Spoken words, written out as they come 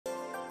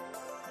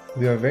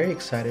We are very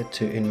excited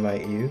to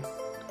invite you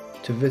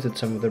to visit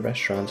some of the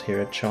restaurants here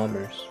at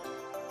Chalmers.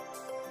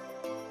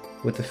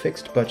 With a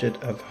fixed budget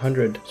of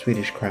 100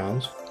 Swedish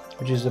crowns,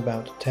 which is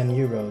about 10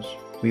 euros,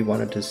 we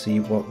wanted to see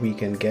what we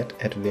can get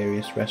at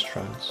various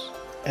restaurants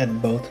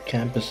at both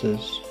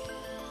campuses.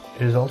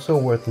 It is also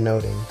worth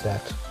noting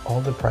that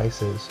all the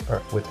prices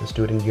are with the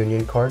student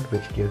union card,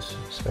 which gives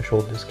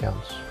special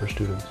discounts for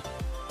students.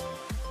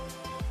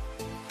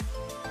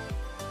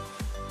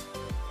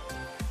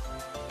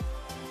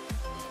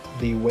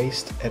 The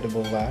waste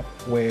edible lab,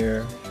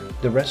 where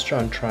the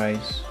restaurant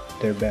tries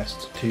their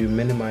best to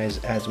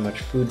minimize as much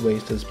food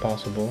waste as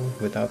possible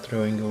without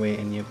throwing away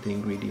any of the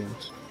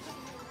ingredients.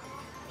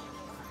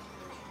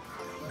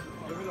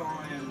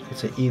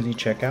 It's an easy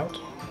checkout,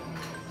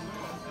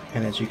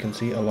 and as you can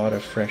see, a lot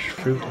of fresh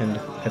fruit and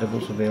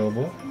edibles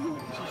available.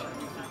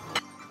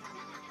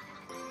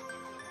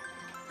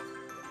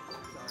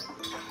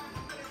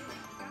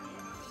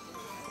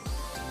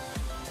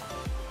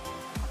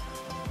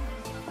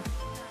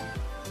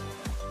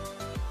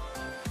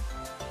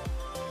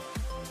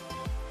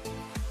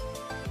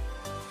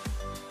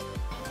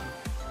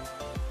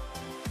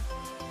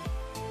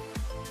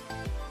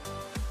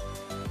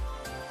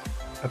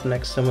 Up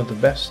next, some of the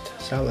best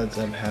salads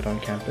I've had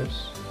on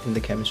campus in the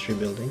chemistry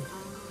building.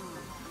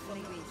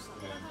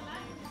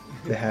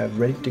 They have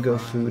ready-to-go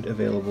food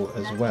available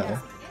as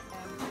well,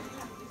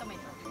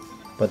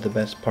 but the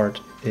best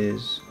part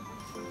is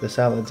the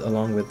salads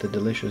along with the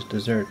delicious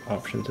dessert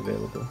options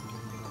available.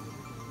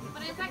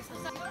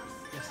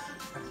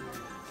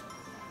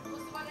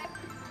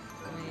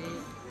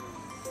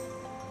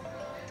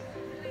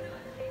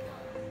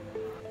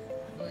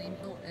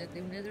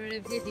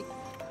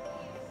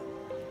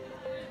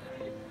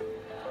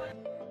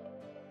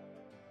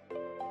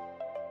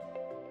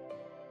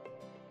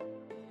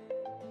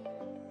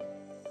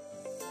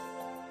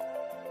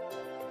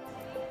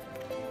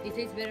 It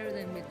tastes better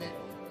than with the...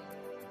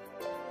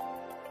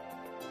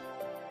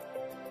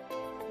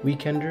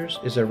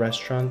 Weekenders is a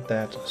restaurant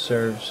that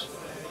serves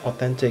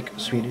authentic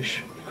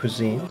Swedish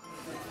cuisine.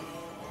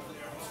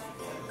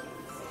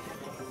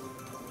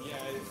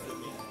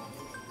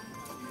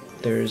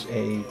 There's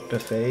a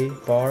buffet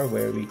bar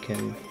where we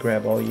can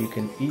grab all you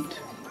can eat,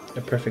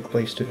 a perfect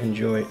place to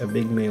enjoy a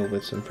big meal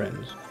with some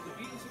friends.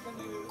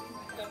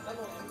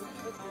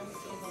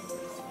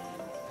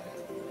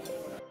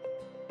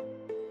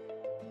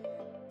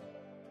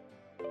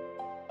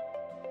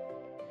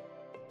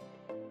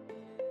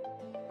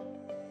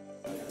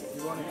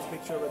 You want a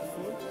picture with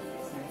food?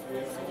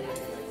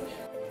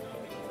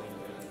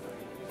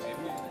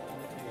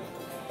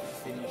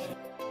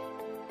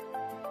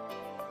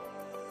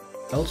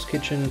 Elle's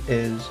Kitchen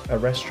is a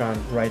restaurant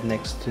right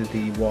next to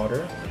the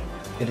water.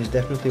 It is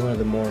definitely one of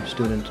the more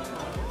student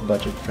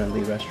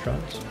budget-friendly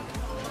restaurants.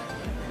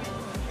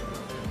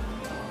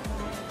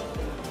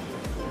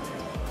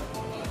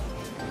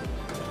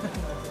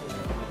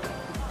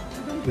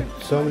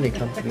 With so many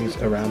companies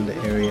around the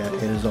area,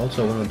 it is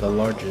also one of the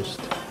largest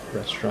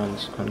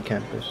restaurants on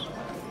campus,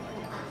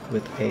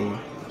 with a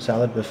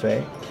salad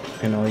buffet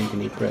and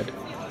all-you-can-eat bread.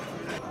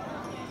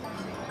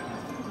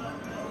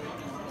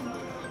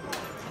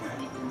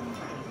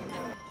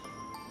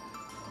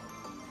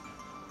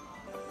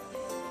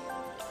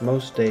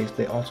 Most days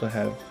they also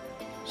have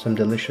some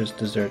delicious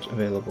desserts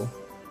available.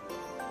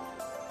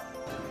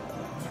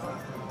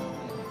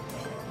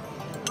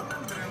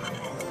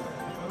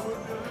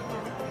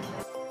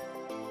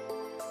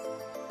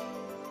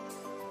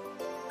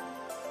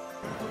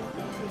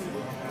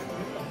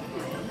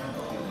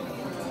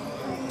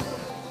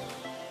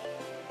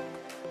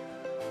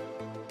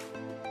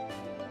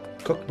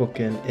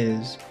 Cookbooken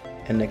is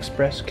an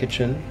express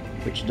kitchen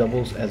which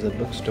doubles as a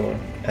bookstore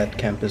at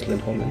Campus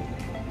Lindholmen.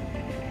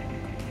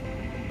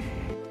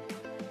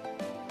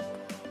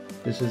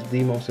 This is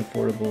the most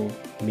affordable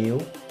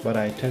meal, but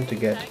I tend to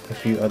get a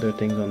few other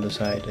things on the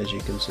side, as you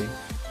can see.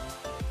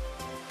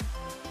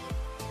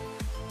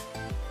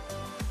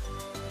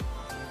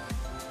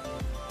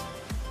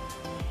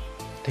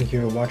 Thank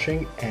you for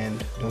watching,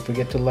 and don't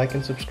forget to like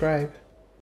and subscribe.